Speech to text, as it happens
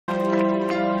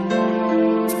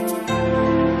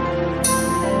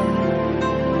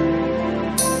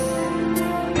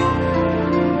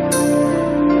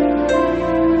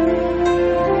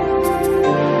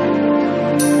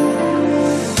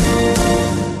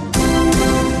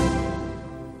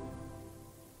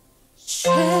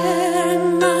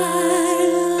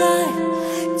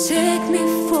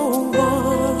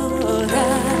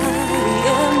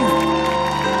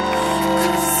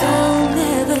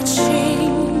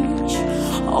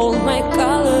all my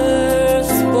colors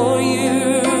for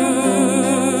you.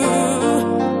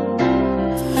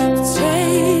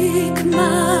 Take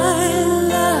my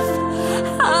love,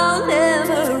 I'll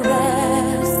never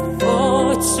ask for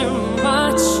too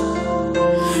much.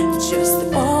 Just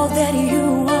all that you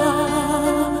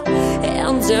are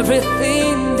and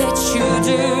everything that you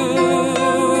do.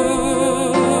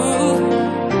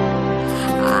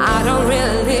 I don't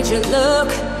really need your look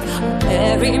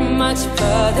very much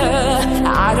further.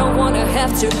 I don't wanna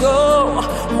have to go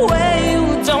where you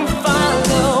don't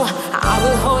follow. I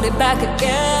will hold it back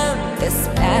again. This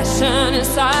passion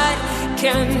inside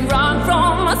can't run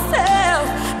from myself.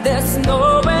 There's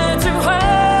nowhere to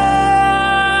hide.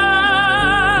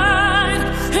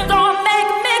 Don't make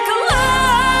me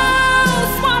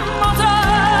close one more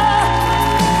time.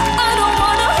 I don't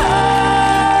wanna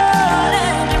hurt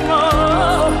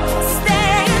anymore.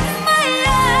 Stay in my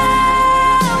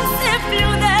arms if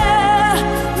you're there.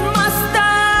 Must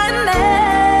I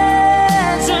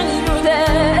imagine you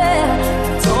there?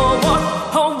 Don't walk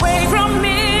away from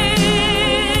me.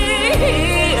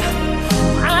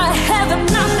 I have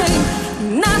nothing,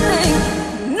 nothing,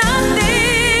 nothing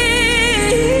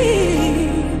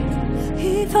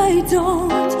if I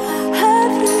don't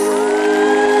have you.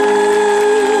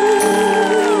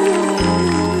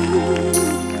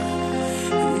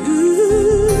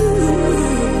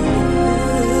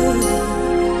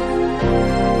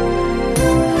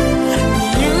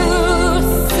 You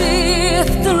see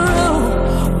through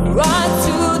right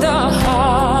to the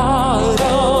heart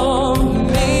of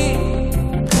me.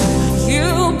 You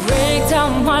break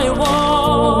down my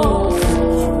walls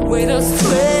with the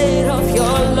strength of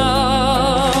your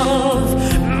love.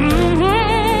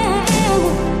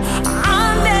 I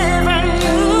never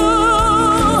knew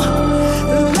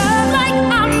love like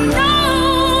I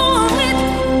know it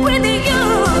with you.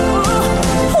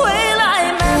 Will I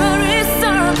memories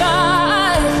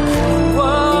survive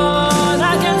what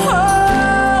I can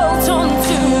hold on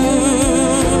to?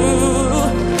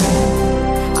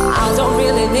 I don't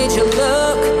really need your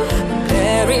look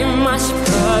very much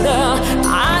further.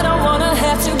 I don't wanna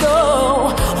have to go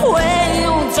where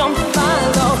you don't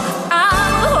follow.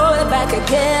 I'll hold it back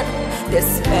again. This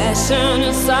passion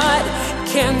inside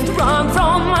can't run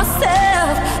from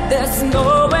myself. There's no